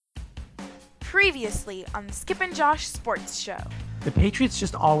Previously on the Skip and Josh Sports Show. The Patriots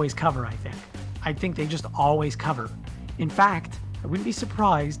just always cover, I think. I think they just always cover. In fact, I wouldn't be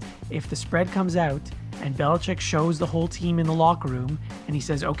surprised if the spread comes out and Belichick shows the whole team in the locker room and he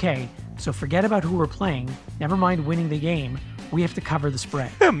says, okay, so forget about who we're playing. Never mind winning the game. We have to cover the spread.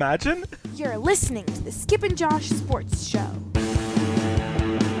 Imagine. You're listening to the Skip and Josh Sports Show.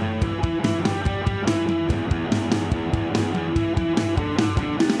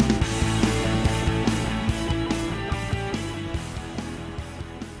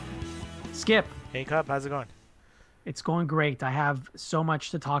 Skip. Hey, Cup, how's it going? It's going great. I have so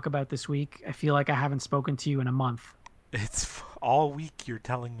much to talk about this week. I feel like I haven't spoken to you in a month. It's all week you're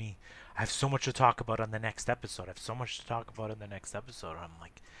telling me I have so much to talk about on the next episode. I have so much to talk about in the next episode. I'm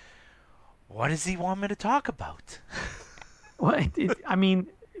like, what does he want me to talk about? Well, I mean,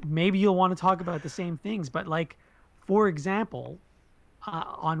 maybe you'll want to talk about the same things, but like, for example,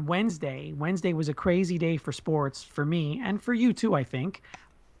 on Wednesday was a crazy day for sports for me and for you too, I think.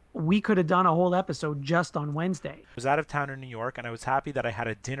 We could have done a whole episode just on Wednesday. I was out of town in New York, and I was happy that I had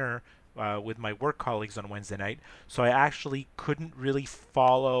a dinner with my work colleagues on Wednesday night, so I actually couldn't really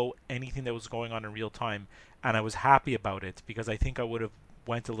follow anything that was going on in real time, and I was happy about it because I think I would have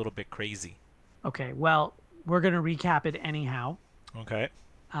went a little bit crazy. Okay, well, we're going to recap it anyhow. Okay.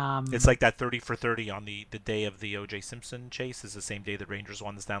 It's like that 30 for 30 on the day of the O.J. Simpson chase is the same day the Rangers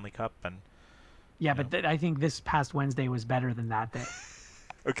won the Stanley Cup. And yeah, but I think this past Wednesday was better than that day.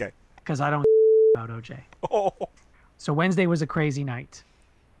 Okay. Because I don't about OJ. Oh. So Wednesday was a crazy night.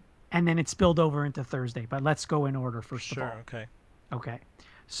 And then it spilled over into Thursday. But let's go in order first of all. Sure, okay. Okay.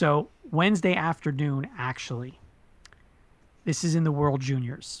 So Wednesday afternoon, actually, this is in the World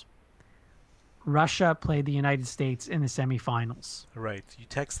Juniors. Russia played the United States in the semifinals. Right. You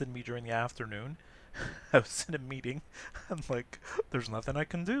texted me during the afternoon. I was in a meeting. I'm like, there's nothing I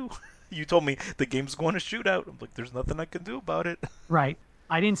can do. You told me the game's going to shootout. I'm like, there's nothing I can do about it. Right.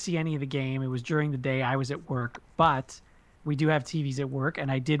 I didn't see any of the game. It was during the day. I was at work, but we do have TVs at work, and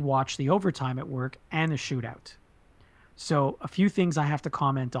I did watch the overtime at work and the shootout. So a few things I have to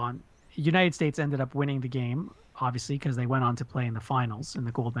comment on. The United States ended up winning the game, obviously, because they went on to play in the finals in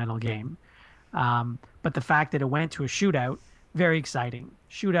the gold medal game. But the fact that it went to a shootout, very exciting.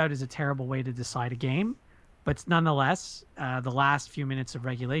 Shootout is a terrible way to decide a game, but nonetheless, the last few minutes of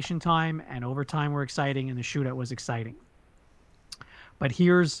regulation time and overtime were exciting, and the shootout was exciting. But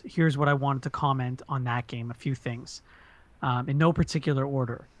here's what I wanted to comment on that game. A few things, in no particular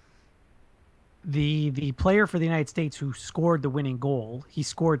order. The player for the United States who scored the winning goal, he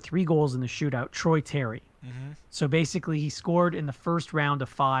scored 3 goals in the shootout. Troy Terry. Mm-hmm. So basically, he scored in the first round of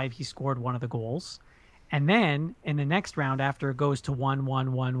 5. He scored one of the goals, and then in the next round, after it goes to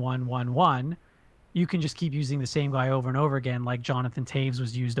 1-1-1-1-1-1, you can just keep using the same guy over and over again, like Jonathan Taves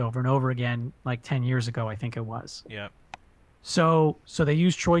was used over and over again, like 10 years ago, I think it was. Yeah. So they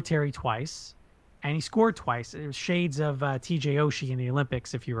used Troy Terry twice, and he scored twice. It was shades of TJ Oshie in the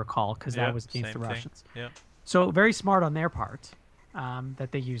Olympics, if you recall, because that was against the Russians. Yeah. So very smart on their part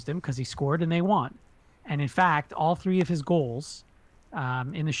that they used him because he scored and they won. And in fact, all 3 of his goals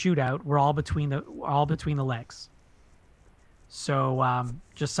in the shootout were all between the legs. So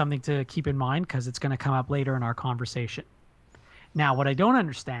just something to keep in mind because it's going to come up later in our conversation. Now, what I don't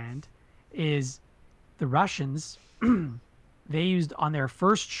understand is the Russians. They used on their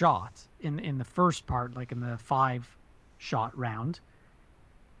first shot in the first part, like in the 5-shot round,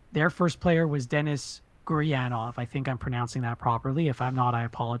 their first player was Denis Gurianov. I think I'm pronouncing that properly. If I'm not, I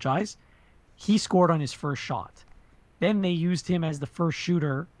apologize. He scored on his first shot. Then they used him as the first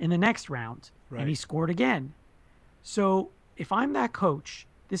shooter in the next round, and he scored again. So if I'm that coach,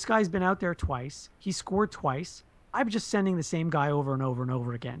 this guy's been out there twice. He scored twice. I'm just sending the same guy over and over and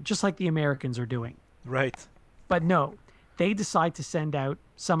over again, just like the Americans are doing. Right. But no. They decide to send out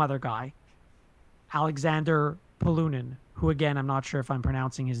some other guy, Alexander Polunin, who, again, I'm not sure if I'm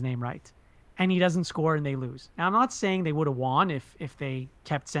pronouncing his name right. And he doesn't score and they lose. Now, I'm not saying they would have won if they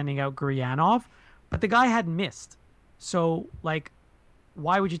kept sending out Gurianov, but the guy hadn't missed. So, like,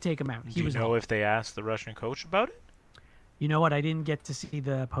 why would you take him out? Do you know if they asked the Russian coach about it? You know what? I didn't get to see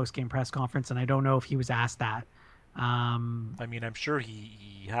the post-game press conference, and I don't know if he was asked that. I mean, I'm sure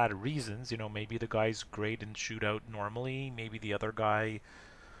he had reasons. You know, maybe the guy's great in shootout normally. Maybe the other guy,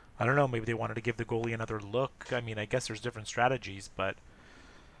 I don't know. Maybe they wanted to give the goalie another look. I mean, I guess there's different strategies, but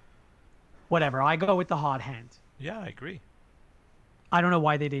whatever. I go with the hot hand. Yeah, I agree. I don't know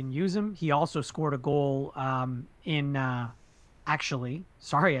why they didn't use him. He also scored a goal Actually,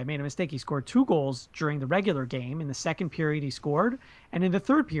 sorry, I made a mistake. He scored 2 goals during the regular game. In the second period, he scored, and in the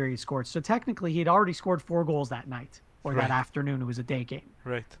third period, he scored. So technically, he had already scored 4 goals that night or that afternoon. It was a day game.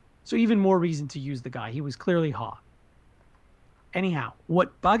 Right. So even more reason to use the guy. He was clearly hot. Anyhow,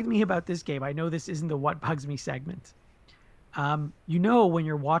 what bugged me about this game, I know this isn't the what bugs me segment. When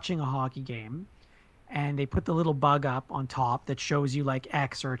you're watching a hockey game and they put the little bug up on top that shows you like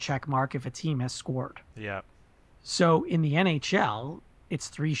X or a check mark if a team has scored. Yeah. So in the NHL, it's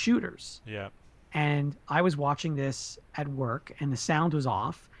 3 shooters. Yeah. And I was watching this at work and the sound was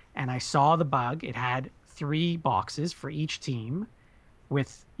off and I saw the bug. It had 3 boxes for each team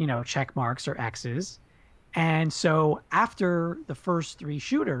with, check marks or X's. And so after the first 3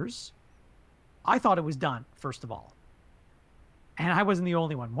 shooters, I thought it was done, first of all. And I wasn't the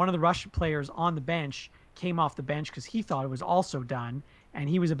only one. One of the Russian players on the bench came off the bench because he thought it was also done. And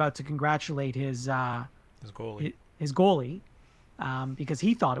he was about to congratulate his goalie. His goalie because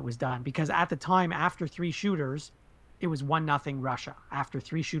he thought it was done. Because at the time, after 3 shooters, it was 1-0 Russia after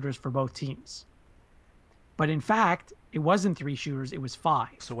 3 shooters for both teams. But in fact, it wasn't 3 shooters, it was 5.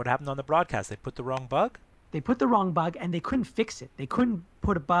 So what happened on the broadcast? They put the wrong bug? They put the wrong bug and they couldn't fix it. They couldn't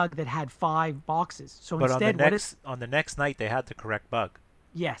put a bug that had 5 boxes. So but instead, on the next night, they had the correct bug.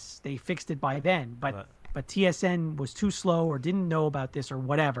 Yes, they fixed it by then. But TSN was too slow or didn't know about this or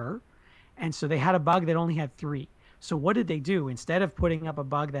whatever. And so they had a bug that only had 3. So what did they do? Instead of putting up a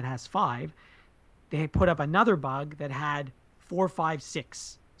bug that has 5, they put up another bug that had 4, 5,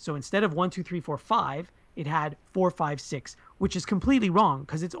 6. So instead of 1, 2, 3, 4, 5, it had 4, 5, 6, which is completely wrong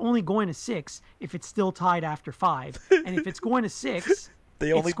because it's only going to 6 if it's still tied after 5. And if it's going to 6,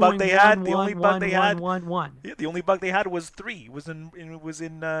 the only bug they had was 3. It was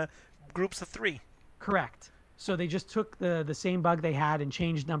in groups of 3. Correct. So they just took the same bug they had and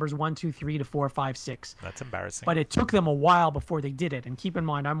changed numbers 1, 2, 3 to 4, 5, 6. That's embarrassing. But it took them a while before they did it. And keep in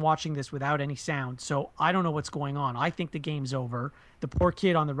mind, I'm watching this without any sound, so I don't know what's going on. I think the game's over. The poor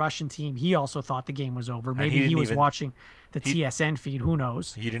kid on the Russian team, he also thought the game was over. Maybe he was watching the TSN feed. Who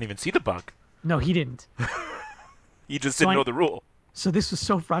knows? He didn't even see the bug. No, he didn't. He just didn't know the rule. So this was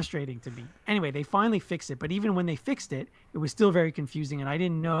so frustrating to me. Anyway, they finally fixed it. But even when they fixed it, it was still very confusing. And I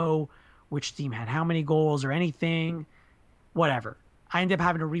didn't know which team had how many goals or anything, whatever. I ended up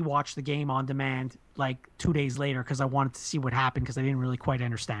having to rewatch the game on demand like 2 days later because I wanted to see what happened because I didn't really quite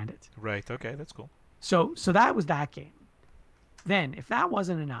understand it. Right. Okay. That's cool. So that was that game. Then, if that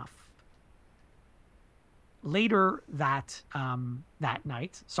wasn't enough, later that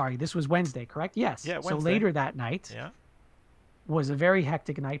night, sorry, this was Wednesday, correct? Yes. Yeah, Wednesday. So later that night was a very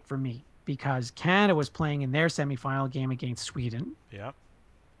hectic night for me because Canada was playing in their semifinal game against Sweden. Yeah.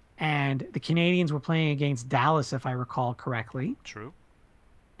 And the Canadians were playing against Dallas, if I recall correctly. True.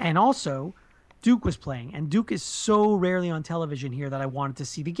 And also, Duke was playing. And Duke is so rarely on television here that I wanted to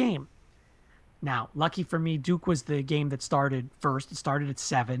see the game. Now, lucky for me, Duke was the game that started first. It started at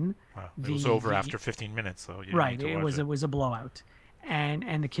 7. Wow. It was over after 15 minutes, so you right. It was a blowout.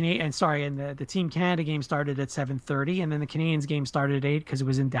 And the Team Canada game started at 7:30, and then the Canadians game started at 8 because it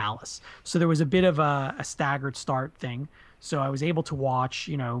was in Dallas. So there was a bit of a staggered start thing. So I was able to watch,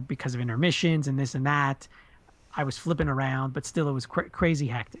 because of intermissions and this and that. I was flipping around, but still it was crazy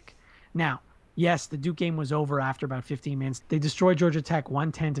hectic. Now, yes, the Duke game was over after about 15 minutes. They destroyed Georgia Tech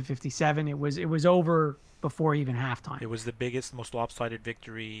 110-57. It was over before even halftime. It was the biggest, most lopsided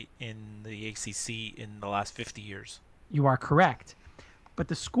victory in the ACC in the last 50 years. You are correct. But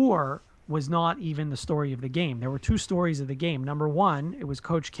the score was not even the story of the game. There were 2 stories of the game. Number 1, it was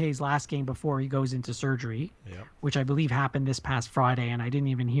Coach K's last game before he goes into surgery, which I believe happened this past Friday, and I didn't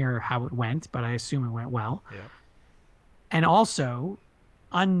even hear how it went, but I assume it went well. Yeah. And also,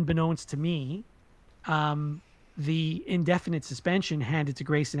 unbeknownst to me, the indefinite suspension handed to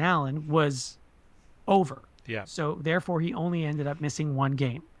Grayson Allen was over. Yeah. So therefore, he only ended up missing 1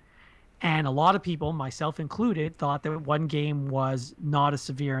 game. And a lot of people, myself included, thought that 1 game was not a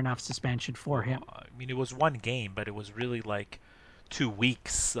severe enough suspension for him. I mean, it was 1 game, but it was really like 2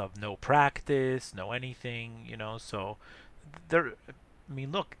 weeks of no practice, no anything, So there. I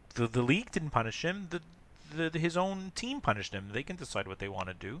mean, look, the league didn't punish him. His own team punished him. They can decide what they want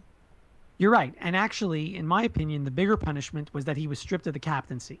to do. You're right. And actually, in my opinion, the bigger punishment was that he was stripped of the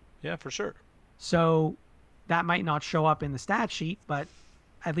captaincy. Yeah, for sure. So that might not show up in the stat sheet, but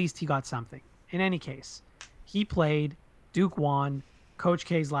at least he got something. In any case, he played, Duke won, Coach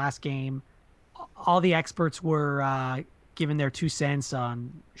K's last game. All the experts were given their 2 cents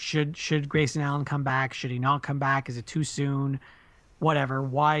on should Grayson Allen come back? Should he not come back? Is it too soon? Whatever.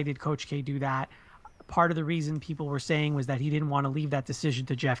 Why did Coach K do that? Part of the reason people were saying was that he didn't want to leave that decision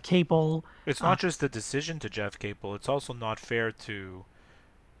to Jeff Capel. It's not just the decision to Jeff Capel. It's also not fair to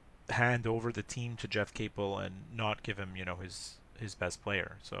hand over the team to Jeff Capel and not give him, his best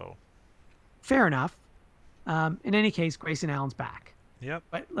player. So fair enough. In any case, Grayson Allen's back. Yep.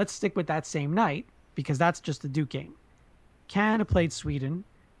 But let's stick with that same night because that's just the Duke game. Canada played Sweden.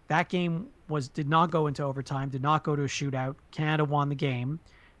 That game did not go into overtime, did not go to a shootout. Canada won the game.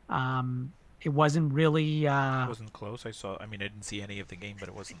 It wasn't really. It wasn't close. I didn't see any of the game, but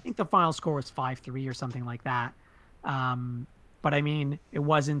it I wasn't. think the final score was 5-3 or something like that. But I mean, it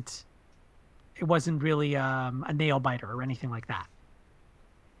wasn't really a nail biter or anything like that.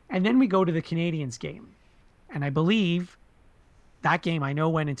 And then we go to the Canadians game, and I believe that game I know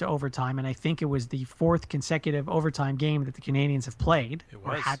went into overtime, and I think it was the fourth consecutive overtime game that the Canadians have played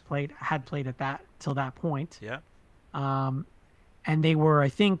or had played at that till that point. Yeah. And they were, I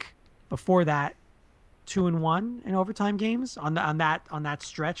think, before that, 2-1 in overtime games on that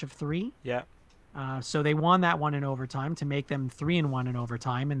stretch of 3. Yeah. So they won that one in overtime to make them 3-1 in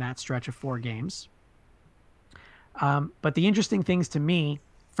overtime in that stretch of 4 games. But the interesting things to me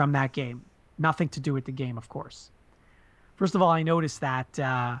from that game, nothing to do with the game, of course. First of all, I noticed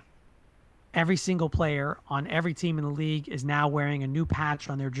that every single player on every team in the league is now wearing a new patch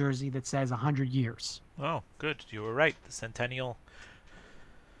on their jersey that says 100 years. Oh, good. You were right. The centennial.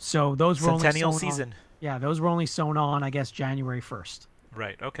 So those were centennial only sewn season. On, yeah, those were only sewn on, I guess, January 1st.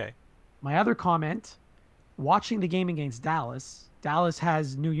 Right. Okay. My other comment, watching the game against Dallas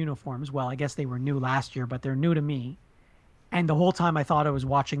has new uniforms. Well, I guess they were new last year, but they're new to me. And the whole time I thought I was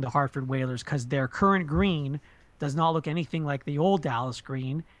watching the Hartford Whalers because their current green does not look anything like the old Dallas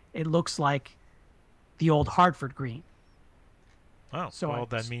green. It looks like the old Hartford green. Oh, so well,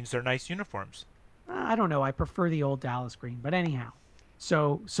 that means they're nice uniforms. I don't know. I prefer the old Dallas green, but anyhow.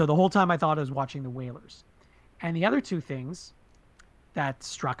 So the whole time I thought I was watching the Whalers. And the other two things that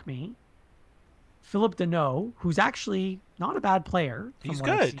struck me, Philip Deneau, who's actually not a bad player. He's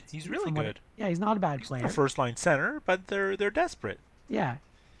good. He's really good. Yeah, he's not a bad player. He's not a first-line center, but they're desperate. Yeah.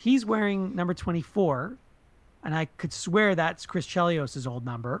 He's wearing number 24, and I could swear that's Chris Chelios' old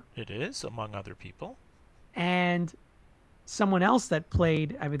number. It is, among other people. And someone else that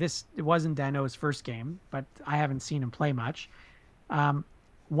played, it wasn't Deneau's first game, but I haven't seen him play much.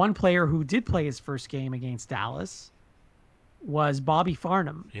 One player who did play his first game against Dallas was Bobby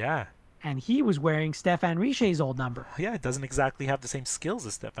Farnham. Yeah. And he was wearing Stéphane Richet's old number. Yeah, it doesn't exactly have the same skills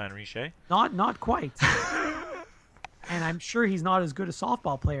as Stéphane Richet. Not quite. And I'm sure he's not as good a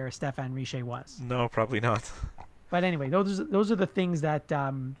softball player as Stéphane Richet was. No, probably not. But anyway, those are the things that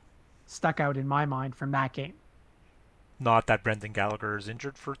stuck out in my mind from that game. Not that Brendan Gallagher is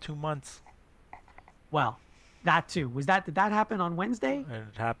injured for 2 months. Well, that too. Did that happen on Wednesday?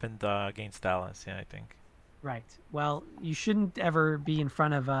 It happened against Dallas, yeah, I think. Right. Well, you shouldn't ever be in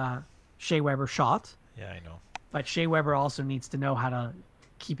front of Shea Weber shot. Yeah, I know. But Shea Weber also needs to know how to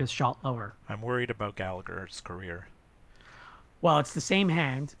keep his shot lower. I'm worried about Gallagher's career. Well, it's the same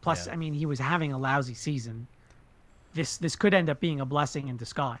hand. Plus, yeah. I mean, he was having a lousy season. This could end up being a blessing in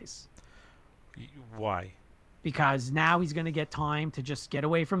disguise. Why? Because now he's going to get time to just get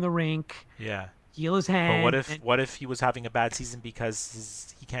away from the rink. Yeah. Heal his hand. But what if he was having a bad season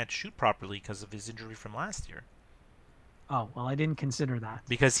because he can't shoot properly because of his injury from last year? Oh, well, I didn't consider that.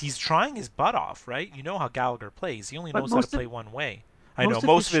 Because he's trying his butt off, right? You know how Gallagher plays. He only knows how to play one way. I know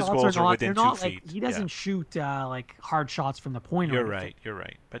most of his goals are within 2 feet. He doesn't shoot like hard shots from the point. You're right. You're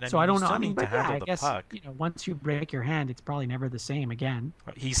right. But so I don't know. I mean, I guess once you break your hand, it's probably never the same again.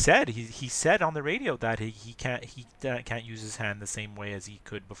 He said on the radio that he can't use his hand the same way as he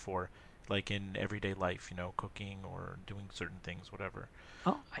could before, like in everyday life, cooking or doing certain things, whatever.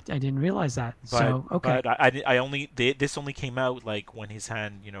 Oh, I didn't realize that. So okay. But this only came out like when his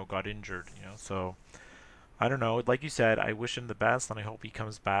hand got injured, so. I don't know. Like you said, I wish him the best, and I hope he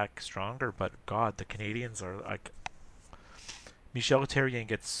comes back stronger. But God, the Canadians are like Michel Therrien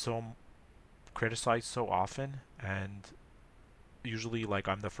gets so criticized so often, and usually like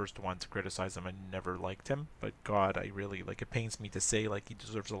I'm the first one to criticize him. I never liked him, but God, I really it pains me to say he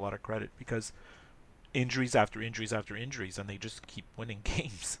deserves a lot of credit because injuries after injuries after injuries, and they just keep winning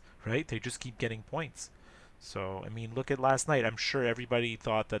games, right? They just keep getting points. So, I mean, look at last night. I'm sure everybody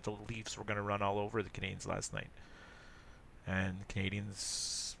thought that the Leafs were going to run all over the Canadians last night. And the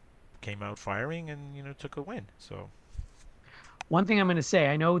Canadians came out firing and, took a win. So, one thing I'm going to say,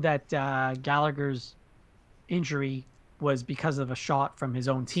 I know that Gallagher's injury was because of a shot from his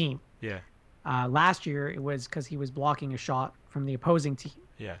own team. Yeah. Last year, it was because he was blocking a shot from the opposing team.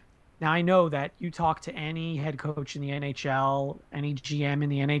 Yeah. Now, I know that you talk to any head coach in the NHL, any GM in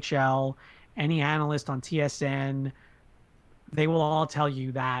the NHL, any analyst on TSN, they will all tell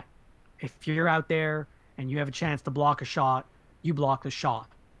you that if you're out there and you have a chance to block a shot, you block the shot.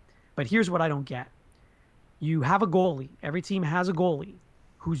 But here's what I don't get. You have a goalie. Every team has a goalie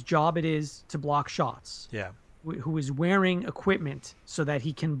whose job it is to block shots. Yeah. who is wearing equipment so that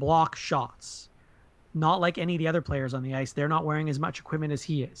he can block shots. Not like any of the other players on the ice. They're not wearing as much equipment as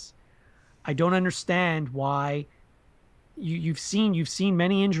he is. I don't understand why you've seen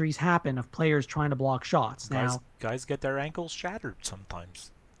many injuries happen of players trying to block shots. Guys get their ankles shattered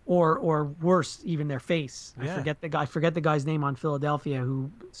sometimes. Or worse, even their face. Yeah. I forget the guy's name on Philadelphia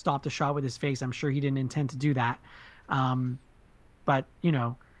who stopped a shot with his face. I'm sure he didn't intend to do that. But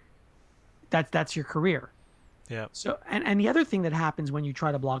that's your career. Yeah. So and the other thing that happens when you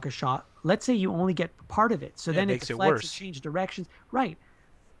try to block a shot, let's say you only get part of it. So then it deflects, it changes directions. Right.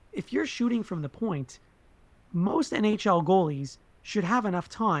 If you're shooting from the point, most NHL goalies should have enough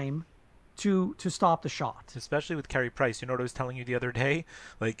time to stop the shot. Especially with Carey Price. You know what I was telling you the other day?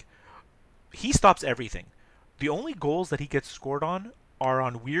 Like, he stops everything. The only goals that he gets scored on are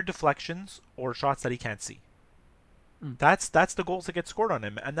on weird deflections or shots that he can't see. That's the goals that get scored on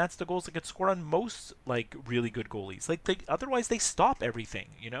him, and that's the goals that get scored on most like really good goalies. Like otherwise they stop everything,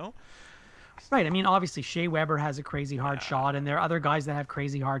 Right. I mean, obviously Shea Weber has a crazy hard shot, and there are other guys that have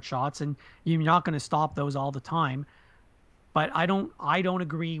crazy hard shots, and you're not going to stop those all the time. But I don't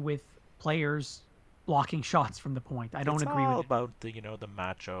agree with players blocking shots from the point. I don't agree with it. It's all about the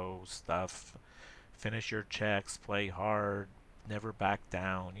macho stuff. Finish your checks, play hard, never back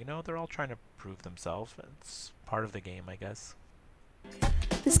down. They're all trying to prove themselves. It's part of the game, I guess.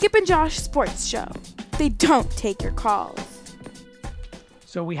 The Skip and Josh Sports Show. They don't take your calls.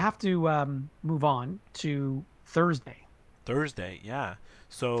 So we have to move on to Thursday. Thursday, yeah.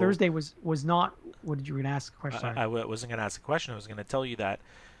 So Thursday was not. What did you going to ask a question? I wasn't going to ask a question. I was going to tell you that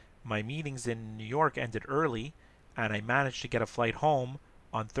my meetings in New York ended early, and I managed to get a flight home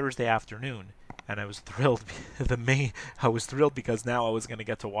on Thursday afternoon. And I was thrilled. I was thrilled because now I was going to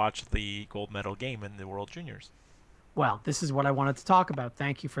get to watch the gold medal game in the World Juniors. Well, this is what I wanted to talk about.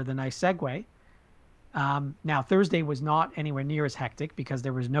 Thank you for the nice segue. Now, Thursday was not anywhere near as hectic because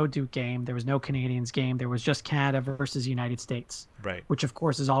there was no Duke game. There was no Canadians game. There was just Canada versus the United States, right? Which, of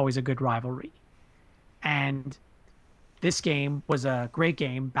course, is always a good rivalry. And this game was a great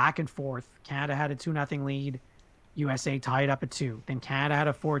game, back and forth. Canada had a 2-0 lead. USA tied up at 2. Then Canada had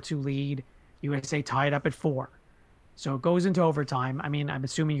a 4-2 lead. USA tied up at 4. So it goes into overtime. I mean, I'm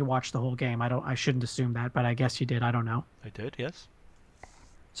assuming you watched the whole game. I shouldn't assume that, but I guess you did. I don't know. I did, yes.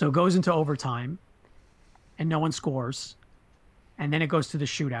 So it goes into overtime, and no one scores. And then it goes to the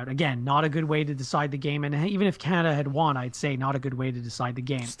shootout. Again, not a good way to decide the game. And even if Canada had won, I'd say not a good way to decide the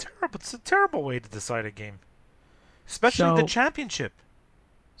game. It's terrible. It's a terrible way to decide a game, especially the championship.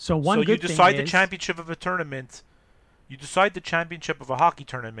 So you decide the championship of a tournament. You decide the championship of a hockey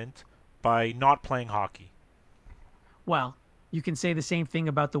tournament by not playing hockey. Well, you can say the same thing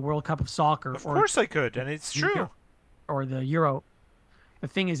about the World Cup of Soccer. Of course I could, and it's true. Or the Euro. The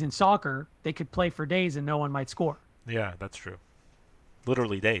thing is, in soccer, they could play for days and no one might score. Yeah, that's true.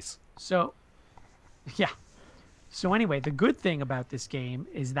 Literally days. So, yeah. So anyway, the good thing about this game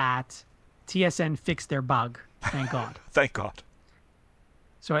is that TSN fixed their bug. Thank God. Thank God.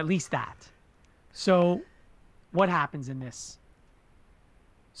 So at least that. So what happens in this?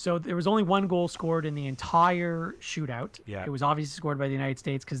 So there was only one goal scored in the entire shootout. Yeah. It was obviously scored by the United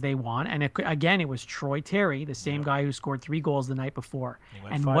States because they won. And again, it was Troy Terry, the same guy who scored 3 goals the night before.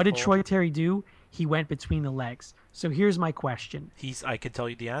 And what did Troy Terry do? He went between the legs. So here's my question. I can tell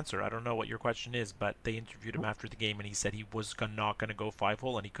you the answer. I don't know what your question is, but they interviewed him after the game, and he said he was not going to go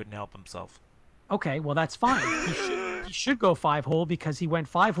 5-hole, and he couldn't help himself. Okay, well, that's fine. He should go 5-hole because he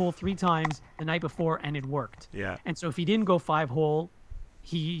went 5-hole 3 times the night before, and it worked. Yeah. And so if he didn't go 5-hole,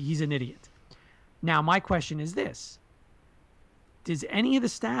 he's an idiot. Now, my question is this. Does any of the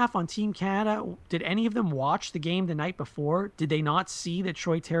staff on Team Canada, did any of them watch the game the night before? Did they not see that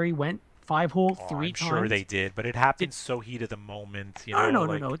Troy Terry went 5-hole 3 times? I'm sure they did, but it happened so heat of the moment.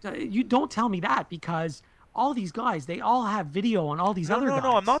 No. You don't tell me that because all these guys, they all have video on all these other guys.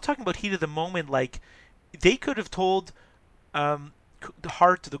 No, I'm not talking about heat of the moment. Like, they could have told Hart,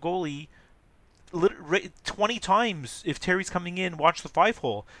 the goalie, 20 times if Terry's coming in, watch the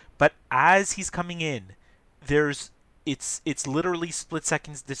 5-hole. But as he's coming in, it's literally split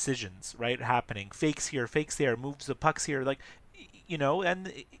seconds decisions, right? Happening. Fakes here, fakes there, moves the pucks here,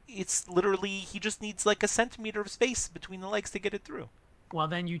 and it's literally he just needs like a centimeter of space between the legs to get it through. Well,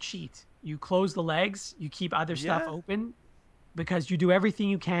 then you cheat. You close the legs, you keep other stuff open because you do everything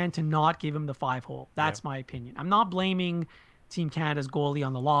you can to not give him the 5-hole. That's my opinion. I'm not blaming Team Canada's goalie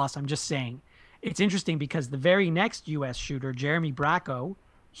on the loss. I'm just saying it's interesting because the very next U.S. shooter, Jeremy Bracco,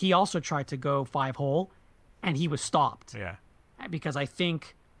 he also tried to go 5-hole and he was stopped. Yeah. Because I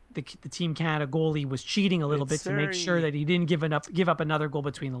think the Team Canada goalie was cheating a little bit to make sure that he didn't give up another goal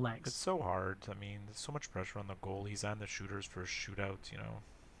between the legs. It's so hard. I mean, there's so much pressure on the goalies and the shooters for shootouts, you know.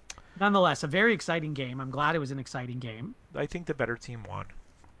 Nonetheless, a very exciting game. I'm glad it was an exciting game. I think the better team won.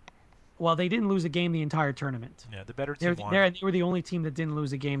 Well, they didn't lose a game the entire tournament. Yeah, the better team won. They were the only team that didn't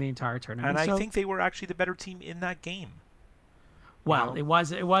lose a game the entire tournament. And I think they were actually the better team in that game. Well, it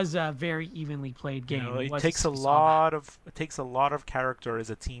was a very evenly played game. You know, it takes a lot of character as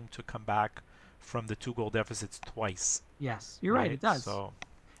a team to come back from the 2-goal deficits twice. Yes, you're right. It does. So,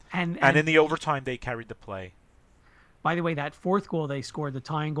 and in the overtime, they carried the play. By the way, that fourth goal they scored, the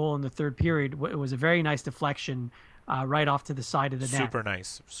tying goal in the third period, it was a very nice deflection right off to the side of the net. Super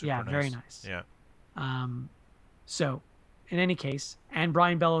nice. Very nice. Yeah. So, in any case, and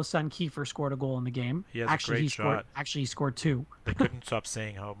Brian Bellows' son Kiefer scored a goal in the game. He has a great shot. Actually, he scored 2. They couldn't stop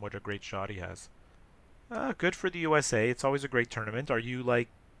saying what a great shot he has. Good for the USA. It's always a great tournament. Are you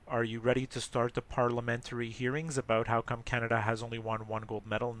ready to start the parliamentary hearings about how come Canada has only won 1 gold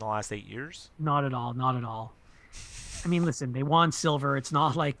medal in the last 8 years? Not at all. Not at all. I mean, listen, they won silver. It's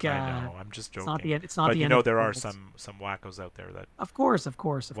not like I know. I'm just joking. It's not but the you end. know, there are some wackos out there that. Of course.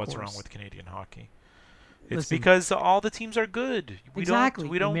 What's wrong with Canadian hockey? It's Listen, because all the teams are good. We don't.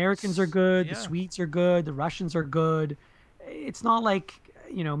 The Americans are good. The Swedes are good. The Russians are good. It's not like,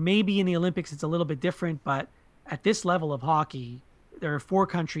 maybe in the Olympics it's a little bit different, but at this level of hockey, there are 4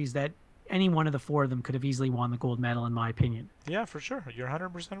 countries that any one of the 4 of them could have easily won the gold medal, in my opinion. Yeah, for sure. You're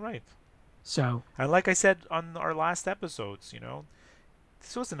 100% right. So, and like I said on our last episodes,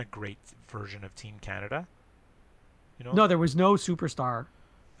 this wasn't a great version of Team Canada. No, there was no superstar.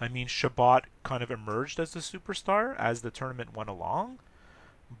 I mean, Shabbat kind of emerged as the superstar as the tournament went along,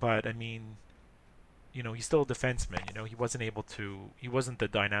 but I mean, he's still a defenseman. He wasn't the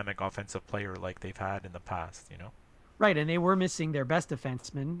dynamic offensive player like they've had in the past. Right, and they were missing their best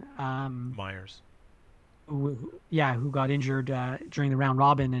defenseman, Myers. Who got injured during the round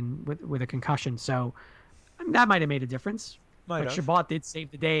robin and with a concussion. So that might have made a difference. But Shabbat did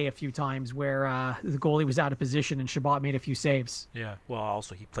save the day a few times where the goalie was out of position and Shabbat made a few saves. Yeah. Well,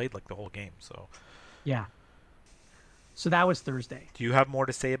 also he played like the whole game, so. Yeah. So that was Thursday. Do you have more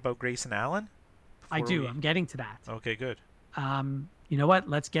to say about Grayson Allen? I do. I'm getting to that. Okay, good. You know what?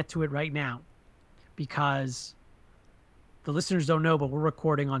 Let's get to it right now, because the listeners don't know, but we're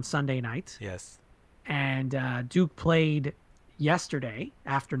recording on Sunday night. Yes. And Duke played yesterday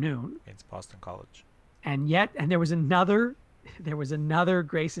afternoon against Boston College. And there was another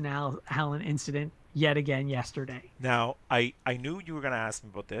Grayson Allen incident yet again yesterday. Now, I knew you were going to ask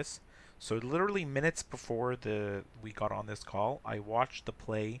me about this. So literally minutes before we got on this call, I watched the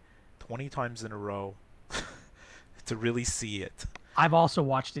play 20 times in a row to really see it. I've also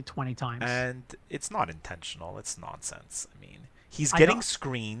watched it 20 times. And it's not intentional. It's nonsense. I mean, he's getting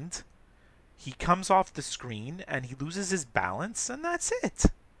screened. He comes off the screen and he loses his balance, and that's it.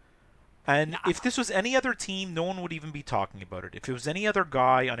 And if this was any other team, no one would even be talking about it. If it was any other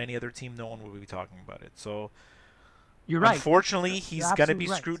guy on any other team, no one would be talking about it. So, you're right. Unfortunately, he's going to be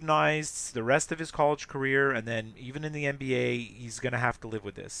scrutinized the rest of his college career, and then even in the NBA, he's going to have to live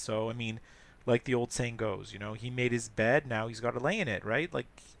with this. So, I mean, like the old saying goes, he made his bed, now he's got to lay in it, right? Like,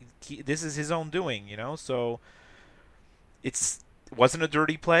 this is his own doing, So, it wasn't a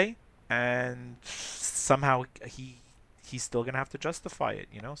dirty play, and somehow he's still going to have to justify it,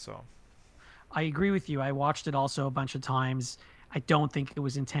 So. I agree with you. I watched it also a bunch of times. I don't think it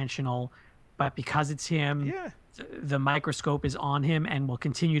was intentional, but because it's him, the microscope is on him and will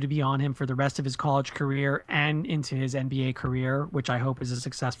continue to be on him for the rest of his college career and into his NBA career, which I hope is a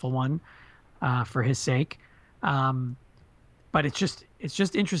successful one for his sake. But it's just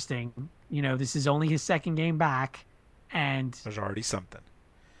interesting. This is only his second game back, and there's already something.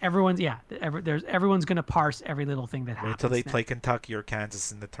 Everyone's going to parse every little thing that happens. Until they play Kentucky or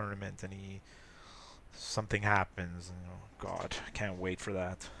Kansas in the tournament, and something happens. And, God, I can't wait for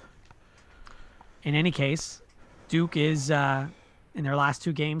that. In any case, Duke is in their last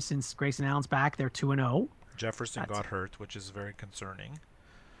 2 games since Grayson Allen's back. They're 2-0. Jefferson got hurt, which is very concerning.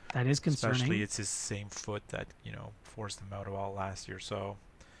 That is concerning. Especially it's his same foot that forced him out of all last year. So,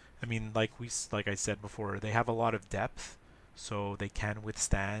 I mean, like I said before, they have a lot of depth. So they can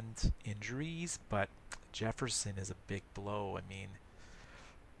withstand injuries, but Jefferson is a big blow. I mean,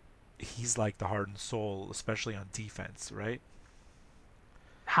 he's like the heart and soul, especially on defense, right?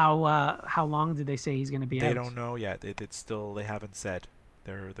 How long did they say he's going to be out? They don't know yet. It's still, they haven't said.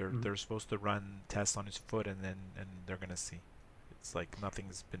 They're supposed to run tests on his foot, and they're going to see. It's like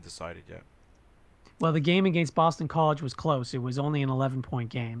nothing's been decided yet. Well, the game against Boston College was close. It was only an 11-point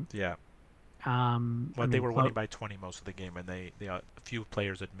game. Yeah. But they were winning by 20 most of the game, and they a few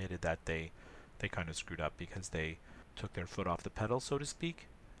players admitted that they kind of screwed up because they took their foot off the pedal, so to speak,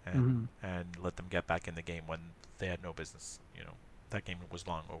 and let them get back in the game when they had no business. That game was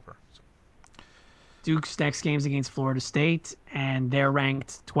long over. So. Duke's next game's against Florida State, and they're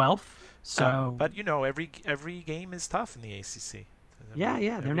ranked 12th. So, but every game is tough in the ACC.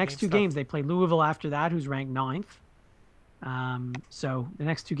 Their next two games, they play Louisville after that, who's ranked 9th. So the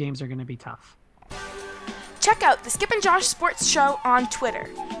next two games are going to be tough. Check out the Skip and Josh Sports Show on Twitter.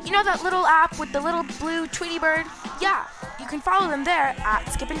 You know that little app with the little blue Tweety bird? Yeah, you can follow them there at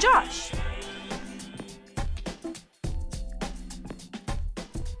Skip and Josh.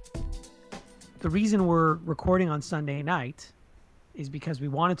 The reason we're recording on Sunday night is because we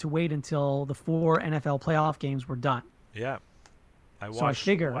wanted to wait until the 4 NFL playoff games were done. Yeah. I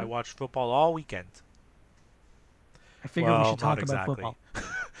watched football all weekend. I figured we should talk about football.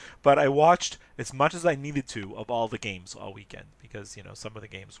 But I watched as much as I needed to of all the games all weekend because, some of the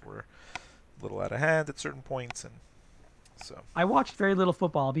games were a little out of hand at certain points. And so I watched very little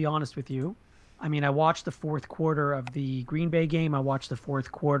football, I'll be honest with you. I mean, I watched the fourth quarter of the Green Bay game. I watched the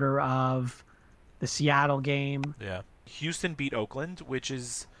fourth quarter of the Seattle game. Yeah. Houston beat Oakland, which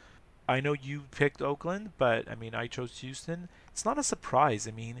is, I know you picked Oakland, but I mean, I chose Houston. It's not a surprise.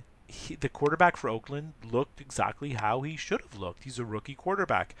 I mean, the quarterback for Oakland looked exactly how he should have looked. He's a rookie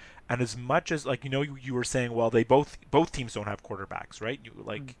quarterback. And as much as, you were saying, well, they both teams don't have quarterbacks, right?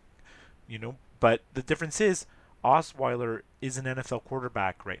 But the difference is Osweiler is an NFL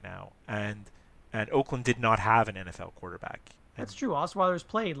quarterback right now, and Oakland did not have an NFL quarterback. That's true. Osweiler's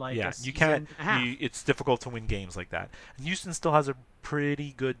played you can't. It's difficult to win games like that. And Houston still has a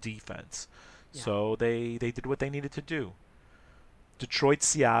pretty good defense, so they did what they needed to do. Detroit,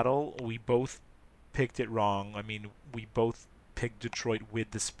 Seattle, we both picked it wrong. I mean, we both picked Detroit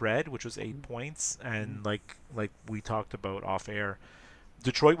with the spread, which was 8 points, and like we talked about off air,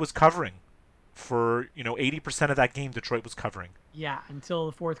 Detroit was covering for 80% of that game. Detroit was covering. Yeah, until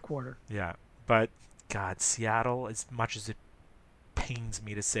the fourth quarter. Yeah, but God, Seattle, as much as it pains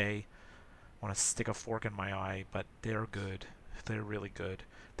me to say, I want to stick a fork in my eye, but they're good. They're really good.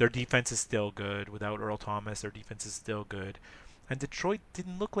 Their defense is still good. Without Earl Thomas, their defense is still good. And Detroit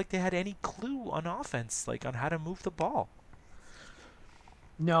didn't look like they had any clue on offense, on how to move the ball.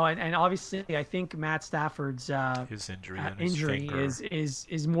 No, and obviously, I think Matt Stafford's his injury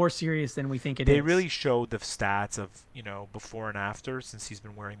is more serious than we think it is. They really showed the stats of before and after, since he's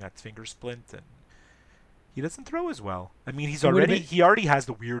been wearing that finger splint, and he doesn't throw as well. I mean, he already has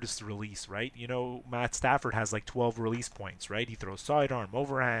the weirdest release, right? Matt Stafford has 12 release points, right? He throws sidearm,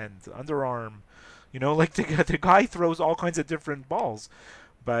 overhand, underarm. The guy throws all kinds of different balls,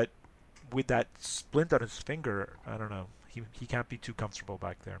 but with that splint on his finger, I don't know. He can't be too comfortable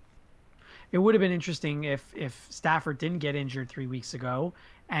back there. It would have been interesting if Stafford didn't get injured 3 weeks ago,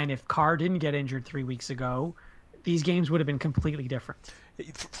 and if Carr didn't get injured 3 weeks ago, these games would have been completely different.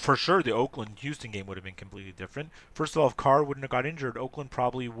 For sure, the Oakland-Houston game would have been completely different. First of all, if Carr wouldn't have got injured, Oakland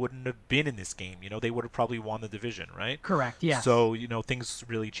probably wouldn't have been in this game. They would have probably won the division, right? Correct, yes. So, things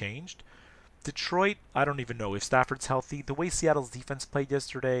really changed. Detroit, I don't even know if Stafford's healthy. The way Seattle's defense played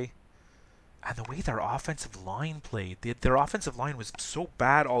yesterday, and the way their offensive line played. Their offensive line was so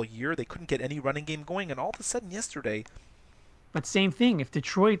bad all year, they couldn't get any running game going, and all of a sudden yesterday... But same thing, if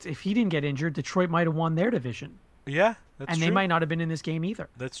he didn't get injured, Detroit might have won their division. Yeah, that's true. And they might not have been in this game either.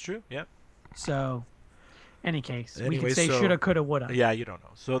 That's true, yeah. So, any case, we could say shoulda, coulda, woulda. Yeah, you don't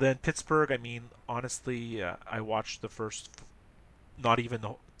know. So then Pittsburgh, I mean, honestly, I watched the first, not even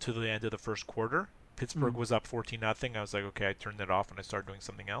to the end of the first quarter. Pittsburgh was up 14-0. I was like, okay, I turned it off and I started doing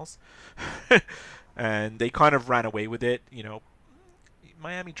something else. And they kind of ran away with it.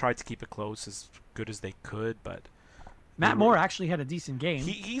 Miami tried to keep it close as good as they could, but Matt Moore actually had a decent game.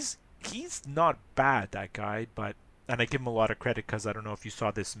 He's not bad, that guy, and I give him a lot of credit because I don't know if you saw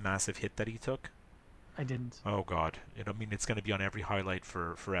this massive hit that he took. I didn't. Oh God, it's going to be on every highlight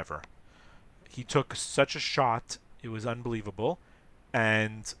for forever. He took such a shot, it was unbelievable,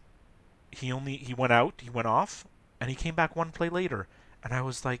 and he went off, and he came back one play later, and I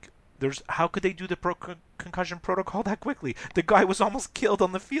was like, how could they do the concussion protocol that quickly? The guy was almost killed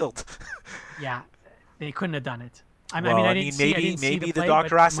on the field. Yeah, they couldn't have done it. Maybe the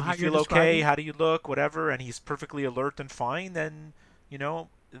doctor asked him, "You feel okay? How do you look? Whatever," and he's perfectly alert and fine. Then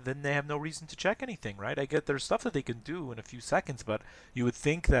then they have no reason to check anything, right? I get there's stuff that they can do in a few seconds, but you would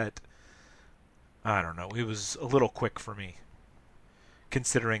think that, I don't know, it was a little quick for me,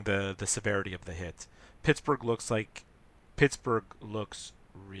 considering the severity of the hit. Pittsburgh looks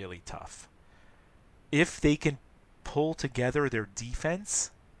really tough. If they can pull together their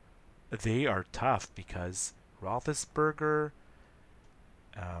defense, they are tough because Roethlisberger,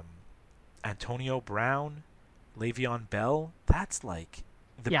 um, Antonio Brown, Le'Veon Bell. That's like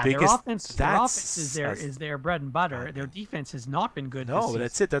the Yeah, biggest. their offense is That's is their bread and I butter. Their mean, defense has not been good this no, season.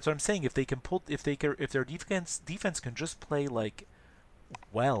 that's it. That's what I'm saying. If they can pull, if their defense can just play like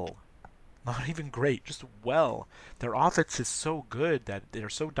well, not even great, just well. Their offense is so good that they're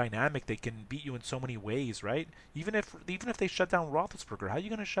so dynamic. They can beat you in so many ways, right? Even if they shut down Roethlisberger, how are you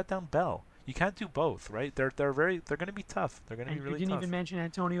going to shut down Bell? You can't do both, right? They're going to be tough. They're going to be And you really didn't even tough. mention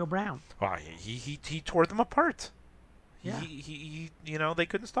Antonio Brown. Well, he tore them apart. Yeah. They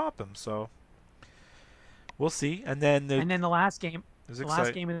couldn't stop him. So we'll see. And then And then it was the last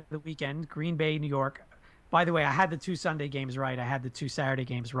exciting. game of the weekend, Green Bay, New York. By the way, I had the 2 Sunday games right. I had the 2 Saturday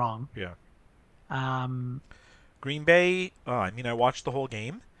games wrong. Yeah. Um, Green Bay. I watched the whole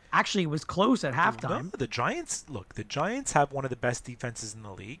game. Actually, it was close at No, halftime. the Giants. Look, the Giants have one of the best defenses in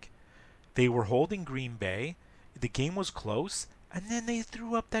the league. They were holding Green Bay. The game was close, and then they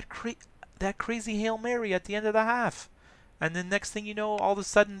threw up that crazy Hail Mary at the end of the half. And then next thing you know, all of a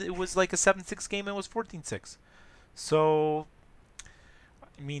sudden it was like a 7-6 game and it was 14-6. So,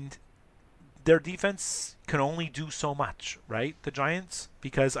 I mean, their defense can only do so much, right? The Giants,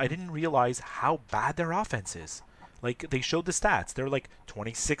 because I didn't realize how bad their offense is. Like they showed the stats. They're like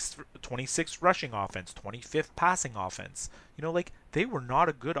 26 rushing offense, 25th passing offense. Like they were not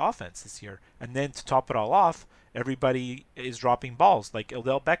a good offense this year. And then to top it all off, everybody is dropping balls. Like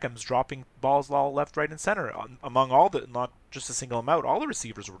Odell Beckham's dropping balls all left, right, and center. Among all the, not just to single them out, all the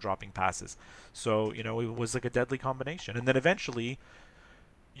receivers were dropping passes. So, it was like a deadly combination. And then eventually,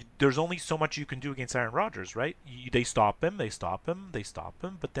 there's only so much you can do against Aaron Rodgers, right? They stop him,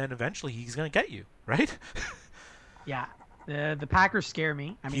 but then eventually he's going to get you, right? Yeah. The Packers scare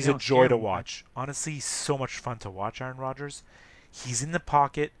me. I mean, He's they a don't joy scare to me, but watch. Honestly, he's so much fun to watch, Aaron Rodgers. He's in the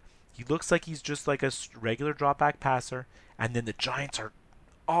pocket. He looks like he's just like a regular drop back passer. And then the Giants are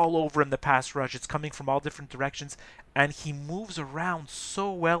all over him, the pass rush. It's coming from all different directions. And he moves around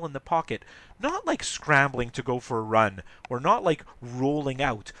so well in the pocket. Not like scrambling to go for a run or not like rolling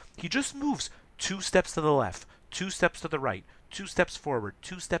out. He just moves 2 steps to the left, 2 steps to the right, 2 steps forward,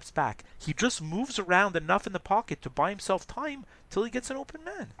 2 steps back. He just moves around enough in the pocket to buy himself time till he gets an open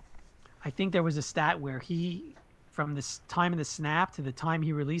man. I think there was a stat where from the time of the snap to the time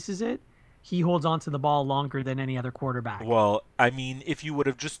he releases it, he holds onto the ball longer than any other quarterback. Well, I mean, if you would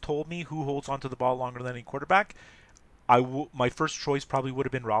have just told me who holds onto the ball longer than any quarterback, my first choice probably would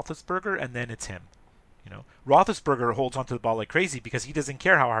have been Roethlisberger, and then it's him. Roethlisberger holds onto the ball like crazy because he doesn't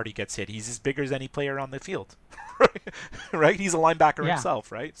care how hard he gets hit. He's as big as any player on the field, right? He's a linebacker Yeah.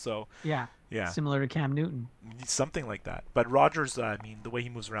 himself, right? So, Yeah. yeah, Similar to Cam Newton. something like that. But Rodgers, the way he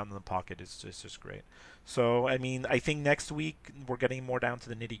moves around in the pocket is just great. So, I think next week we're getting more down to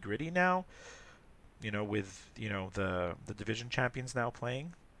the nitty gritty now. With the division champions now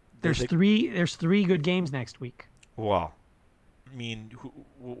playing. There's three good games next week. Well,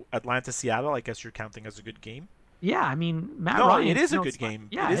 Atlanta, Seattle. I guess you're counting as a good game. Yeah, I mean Matt No, Ryan. it is a good game.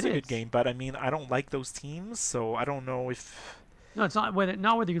 Yeah, it is a good game. But I don't like those teams, so I don't know if No, it's not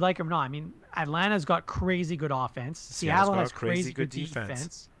whether you like them or not. I mean, Atlanta's got crazy good offense. Seattle's Seattle got has crazy good good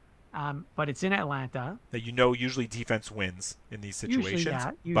defense. but it's in Atlanta. that usually defense wins in these situations.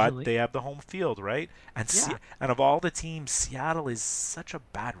 Usually. But they have the home field, right? And Yeah. and of all the teams, Seattle is such a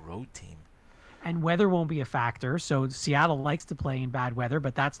bad road team. And weather won't be a factor. So Seattle likes to play in bad weather,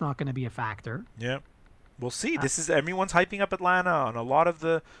 but that's not going to be a factor. Yeah. We'll see. This is everyone's hyping up Atlanta on a lot of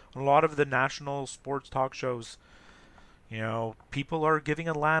the national sports talk shows. People are giving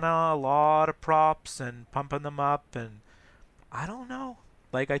Atlanta a lot of props and pumping them up, and I don't know.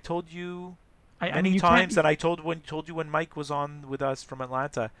 Like I told you many times, and I told you when Mike was on with us from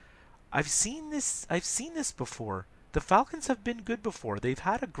Atlanta, I've seen this before. The Falcons have been good before. They've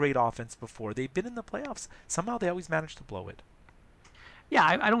had a great offense before. They've been in the playoffs. Somehow they always manage to blow it. Yeah,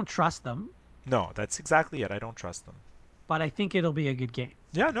 I don't trust them, No, that's exactly it. I don't trust them. but I think it'll be a good game.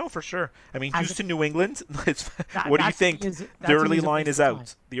 Yeah, no, for sure. As Houston, New England. That- What do you that to think? me is- The that to me early is a line waste is of out.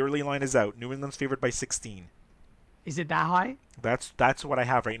 time. The early line is out. New England's favored by 16. Is it that high? That's what I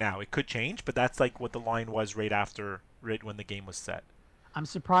have right now. It could change, but that's like what the line was right when the game was set. I'm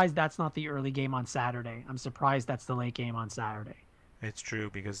surprised that's not the early game on Saturday. I'm surprised that's the late game on Saturday. It's true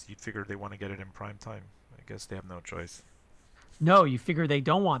because you'd figure they want to get it in prime time. I guess they have no choice. No, you figure they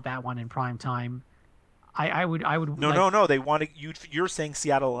don't want that one in prime time. I would No. They want to. You're saying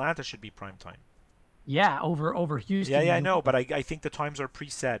Seattle, Atlanta should be prime time. Yeah, over Houston. Yeah, I know, but I think the times are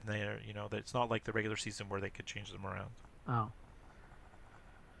preset. And that it's not like the regular season where they could change them around. Oh.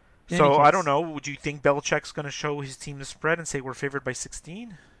 So I don't know. Would you think Belichick's going to show his team the spread and say we're favored by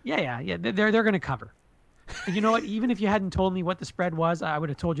 16? Yeah. They're going to cover. And you know what? Even if you hadn't told me what the spread was, I would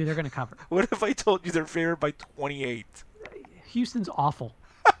have told you they're going to cover. What if I told you they're favored by 28? Houston's awful.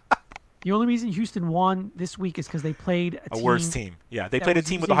 The only reason Houston won this week is because they played A worse team. Yeah, they that played a was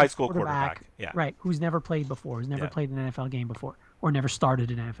team with a using high school quarterback. Yeah. Right, who's never played before, who's never played an NFL game before, or never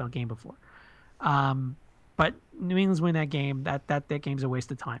started an NFL game before. But New England's win that game. That game's a waste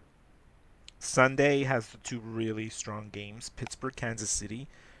of time. Sunday has the two really strong games. Pittsburgh, Kansas City.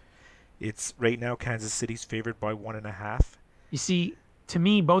 It's right now Kansas City's favored by 1.5. You see, to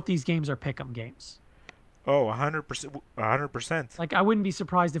me, both these games are pick'em games. Oh, 100%. 100%. Like, I wouldn't be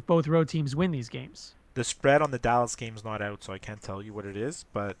surprised if both road teams win these games. The spread on the Dallas game's not out, so I can't tell you what it is,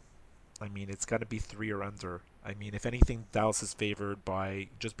 but I mean, it's got to be 3 or under. I mean, if anything, Dallas is favored by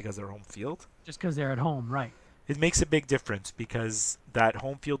just because they're home field. Just because they're at home, right. It makes a big difference because that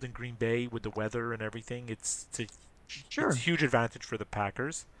home field in Green Bay with the weather and everything, it's a huge advantage for the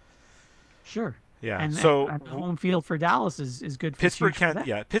Packers. Sure. Yeah. And home field for Dallas is good for Pittsburgh.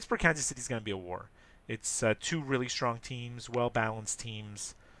 Pittsburgh, Kansas City's going to be a war. It's two really strong teams, well-balanced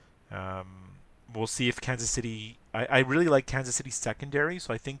teams. We'll see if Kansas City. I really like Kansas City's secondary,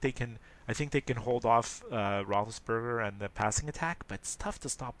 so I think they can hold off Roethlisberger and the passing attack. But it's tough to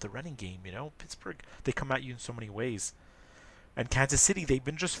stop the running game. You know, Pittsburgh, they come at you in so many ways, and Kansas City, they've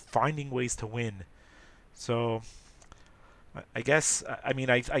been just finding ways to win. So I guess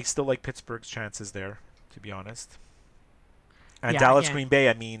I still like Pittsburgh's chances there, to be honest. And Dallas, Green Bay.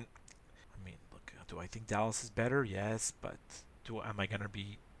 I mean, look, do I think Dallas is better? Yes, but am I gonna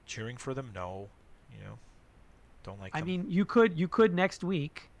be cheering for them? No, don't like them. I mean, you could next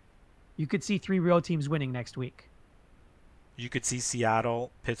week, you could see 3 real teams winning next week. You could see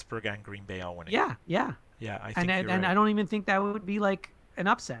Seattle, Pittsburgh, and Green Bay all winning. Yeah. Yeah, I think you're right. And I don't even think that would be like an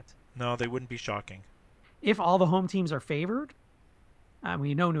upset. No, they wouldn't be shocking. If all the home teams are favored,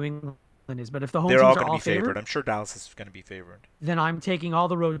 we know New England is, but if the home teams are all going to be favored, I'm sure Dallas is going to be favored. Then I'm taking all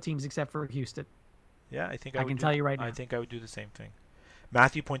the road teams except for Houston. Yeah, I think I can tell you right now. I think I would do the same thing.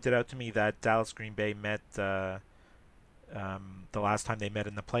 Matthew pointed out to me that Dallas Green Bay met the last time they met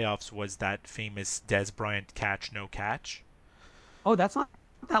in the playoffs was that famous Dez Bryant catch no catch. Oh, that's not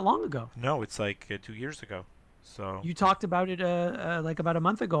that long ago. No, it's like 2 years ago. So you talked about it like about a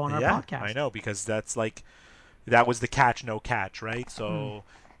month ago on our podcast. I know, because that was the catch no catch, right? So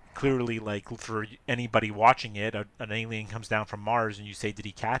clearly, like, for anybody watching it, an alien comes down from Mars and you say, did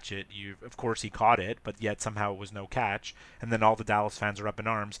he catch it? Of course he caught it, but yet somehow it was no catch. And then all the Dallas fans are up in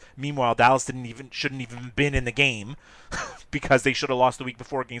arms. Meanwhile, Dallas shouldn't even been in the game because they should have lost the week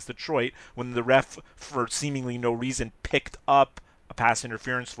before against Detroit when the ref, for seemingly no reason, picked up a pass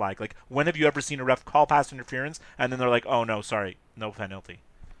interference flag. Like, when have you ever seen a ref call pass interference and then they're like, oh no, sorry, no penalty?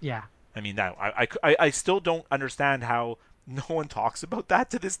 Yeah. I mean, I still don't understand how no one talks about that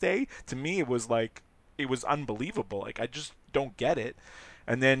to this day. To me, it was unbelievable. Like, I just don't get it.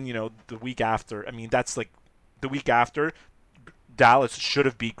 And then, the week after, the week after, Dallas should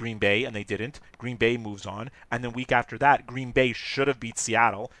have beat Green Bay, and they didn't. Green Bay moves on. And then week after that, Green Bay should have beat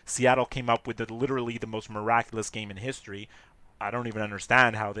Seattle. Seattle came up with literally the most miraculous game in history. I don't even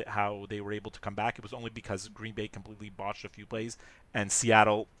understand how they were able to come back. It was only because Green Bay completely botched a few plays, and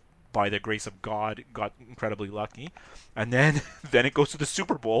Seattle, by the grace of God, got incredibly lucky. And then it goes to the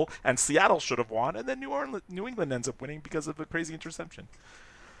Super Bowl, and Seattle should have won, and then New England ends up winning because of a crazy interception.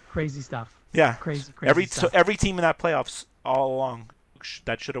 Crazy stuff. Yeah. Crazy stuff. So every team in that playoffs all along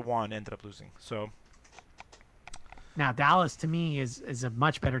that should have won ended up losing. So now Dallas, to me, is a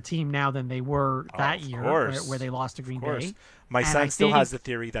much better team now than they were that year, where they lost to Green Bay. My son still has the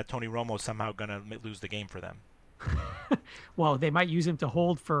theory that Tony Romo's somehow going to lose the game for them. Well, they might use him to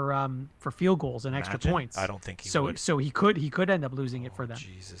hold for field goals and extra points. I don't think he would. So he could end up losing it for them.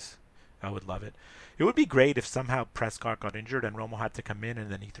 Jesus, I would love it. It would be great if somehow Prescott got injured and Romo had to come in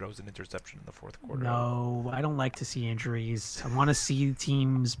and then he throws an interception in the fourth quarter. No, I don't like to see injuries. I want to see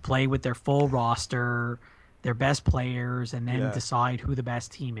teams play with their full roster, their best players, and then decide who the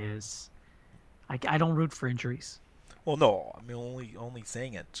best team is. I don't root for injuries. Well, no, I mean only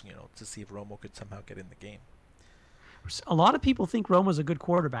saying it, to see if Romo could somehow get in the game. A lot of people think Romo's a good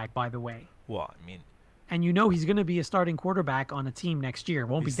quarterback, by the way. Well, I mean, and he's going to be a starting quarterback on a team next year. It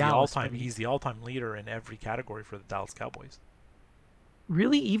won't be Dallas. He's the all-time leader in every category for the Dallas Cowboys.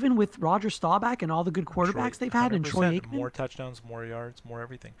 Really? Even with Roger Staubach and all the good quarterbacks they've had, and Troy Aikman? More touchdowns, more yards, more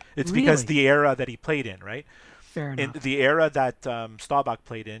everything. It's because the era that he played in, right? Fair enough. In the era that Staubach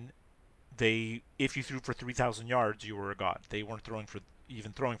played in, if you threw for 3,000 yards, you were a god. They weren't throwing for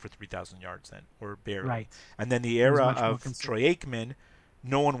 3,000 yards then, or barely. Right. And then the era of Troy Aikman,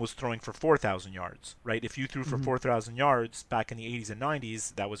 no one was throwing for 4,000 yards, right? If you threw for Mm-hmm. 4,000 yards back in the 80s and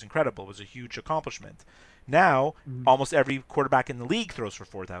 90s, that was incredible. It was a huge accomplishment. Now, Mm-hmm. almost every quarterback in the league throws for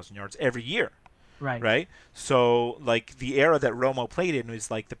 4,000 yards every year, Right. right? So, like, the era that Romo played in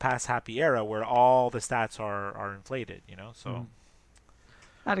was like the past happy era where all the stats are inflated, you know? Mm-hmm. So,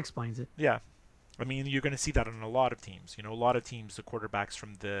 That explains it. yeah. I mean, you're going to see that on a lot of teams. You know, a lot of teams, the quarterbacks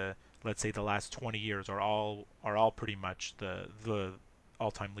from the, let's say, the last 20 years are all pretty much the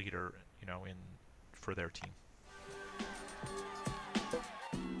all-time leader, you know, in for their team.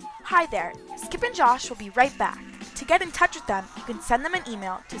 Hi there, Skip and Josh will be right back. To get in touch with them, you can send them an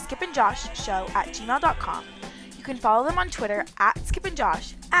email to skipandjoshshow@gmail.com. You can follow them on Twitter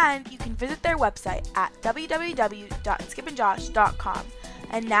 @skipandjosh, and you can visit their website at www.skipandjosh.com.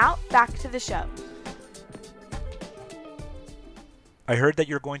 And now, back to the show. I heard that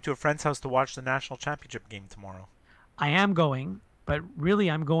you're going to a friend's house to watch the national championship game tomorrow. I am going, but really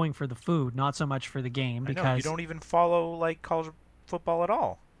I'm going for the food, not so much for the game, I know you because don't even follow like college football at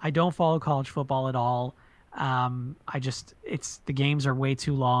all. I don't follow college football at all. The games are way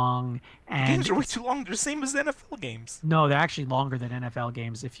too long, The and games are way too long. They're the same as the NFL games. no, they're actually longer than NFL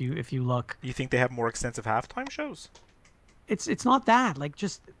games. If you look, You think they have more extensive halftime shows? it's not that like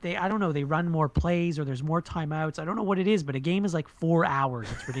just I don't know, they run more plays or there's more timeouts. I don't know what it is, but a game is like 4 hours.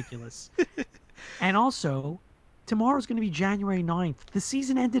 It's ridiculous. And also, tomorrow's going to be January 9th. The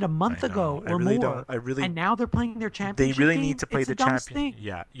season ended a month ago or more. And now they're playing their championship They really game. need to play It's the champion.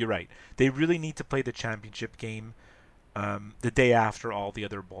 Yeah, you're right. They really need to play the championship game the day after all the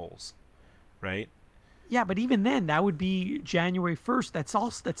other bowls, right? Yeah, but even then, that would be January 1st. That's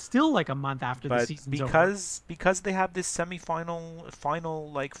still like a month after the But season's over. because they have this final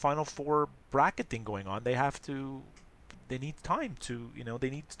four bracket thing going on, they need time to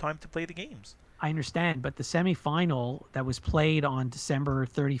play the games. I understand, but the semifinal that was played on December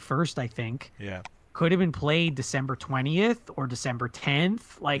 31st, I think, Yeah. could have been played December 20th or December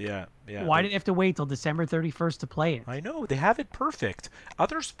 10th. Like, Yeah. why did they have to wait till December 31st to play it? I know, they have it perfect.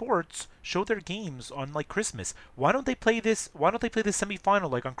 Other sports show their games on like Christmas. Why don't they play this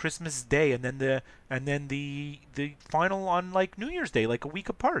semifinal like on Christmas Day and then the final on like New Year's Day, like a week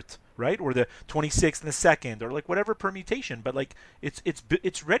apart, right? Or the 26th and the 2nd, or like whatever permutation, but like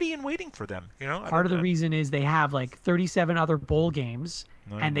it's ready and waiting for them, you know? Part of the reason is they have like 37 other bowl games,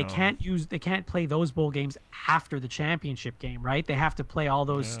 and they know. can't play those bowl games after the championship game, right? They have to play all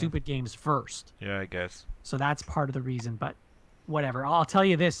those stupid games first. Yeah, I guess. So that's part of the reason, but whatever. I'll tell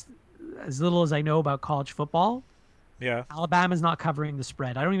you this, as little as I know about college football, Yeah. Alabama's not covering the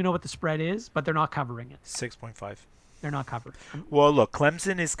spread. I don't even know what the spread is, but they're not covering it. 6.5. They're not covered. Well, look,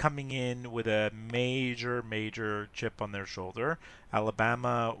 Clemson is coming in with a major chip on their shoulder.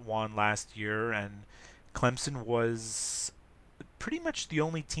 Alabama won last year, and Clemson was pretty much the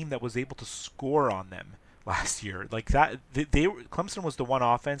only team that was able to score on them last year. Like that, Clemson was the one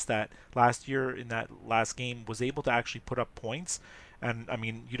offense that last year in that last game was able to actually put up points. And I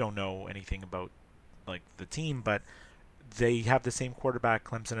mean, you don't know anything about like the team, but they have the same quarterback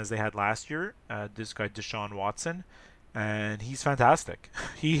Clemson as they had last year. This guy Deshaun Watson, and he's fantastic.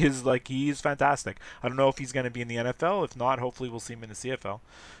 He is fantastic. I don't know if he's going to be in the NFL. If not, hopefully we'll see him in the CFL.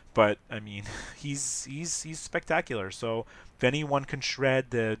 But I mean, he's spectacular. So if anyone can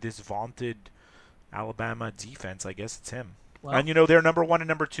shred this vaunted Alabama defense, I guess it's him. Well, And they're number 1 and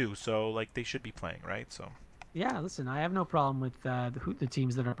number 2, so like they should be playing, right? So yeah, listen, I have no problem with the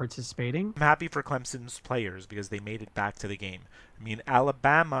teams that are participating. I'm happy for Clemson's players because they made it back to the game. I mean,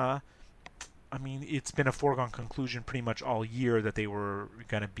 Alabama, it's been a foregone conclusion pretty much all year that they were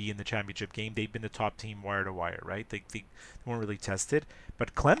going to be in the championship game. They've been the top team wire to wire, right? They weren't really tested.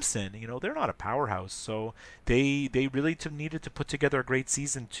 But Clemson, they're not a powerhouse, so they really needed to put together a great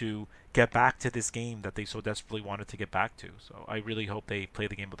season to get back to this game that they so desperately wanted to get back to. So I really hope they play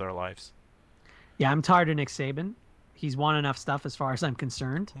the game of their lives. Yeah, I'm tired of Nick Saban. He's won enough stuff as far as I'm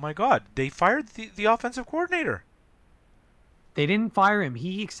concerned. Oh my God, they fired the offensive coordinator. They didn't fire him.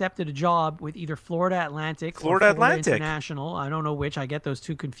 He accepted a job with either Florida Atlantic or Florida Atlantic International. I don't know which. I get those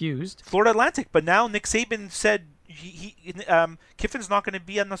two confused. Florida Atlantic. But now Nick Saban said Kiffin's not going to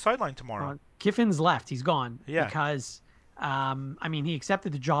be on the sideline tomorrow. Kiffin's left. He's gone. Yeah. Because, he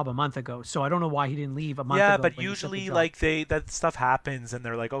accepted the job a month ago. So I don't know why he didn't leave a month ago. Yeah, but usually that stuff happens and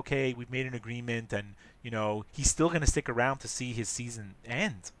they're like, okay, we've made an agreement, and he's still going to stick around to see his season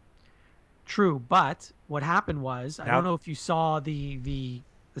end. True, but what happened was, I don't know if you saw the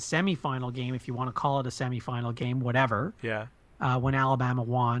semifinal game, if you want to call it a semifinal game, whatever. Yeah. When Alabama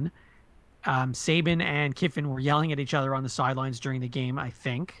won, Saban and Kiffin were yelling at each other on the sidelines during the game, I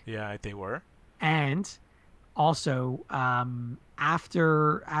think. Yeah, they were. And also,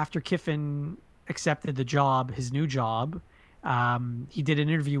 after Kiffin accepted the job, his new job, he did an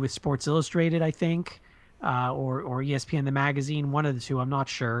interview with Sports Illustrated, I think, or ESPN the magazine, one of the two, I'm not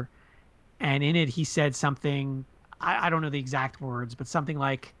sure. And in it, he said something, I don't know the exact words, but something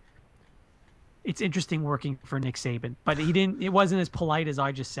like, "It's interesting working for Nick Saban," but it wasn't as polite as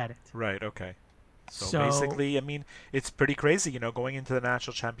I just said it. Right. Okay. So, So basically, I mean, it's pretty crazy, going into the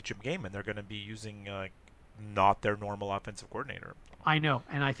national championship game, and they're going to be using not their normal offensive coordinator. I know,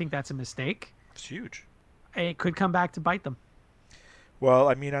 and I think that's a mistake. It's huge. It could come back to bite them. Well,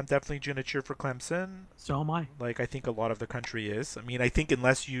 I mean, I'm definitely going to cheer for Clemson. So am I. Like, I think a lot of the country is. I mean, I think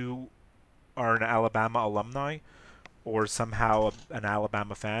unless you are an Alabama alumni or somehow an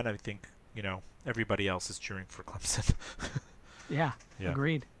Alabama fan, I think, everybody else is cheering for Clemson. Yeah,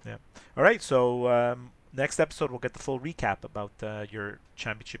 agreed. Yeah. All right, so next episode we'll get the full recap about your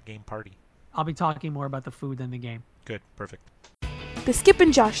championship game party. I'll be talking more about the food than the game. Good, perfect. The Skip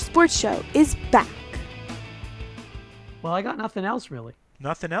and Josh Sports Show is back. Well, I got nothing else really.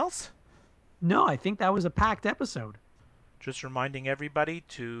 Nothing else? No, I think that was a packed episode. Just reminding everybody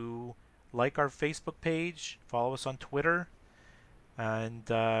to like our Facebook page, follow us on Twitter, and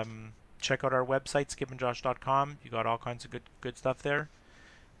check out our website, skipandjosh.com. You got all kinds of good stuff there.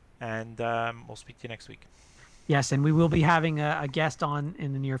 And we'll speak to you next week. Yes, and we will be having a guest on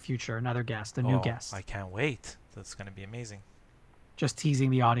in the near future, another guest, a new guest. I can't wait. That's going to be amazing. Just teasing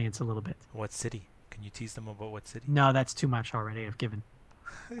the audience a little bit. What city? Can you tease them about what city? No, that's too much already. I've given.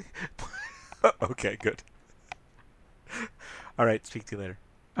 Okay, good. All right, speak to you later.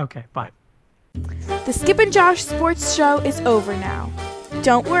 Okay, bye. The Skip and Josh Sports Show is over now.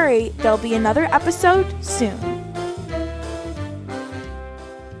 Don't worry, there'll be another episode soon.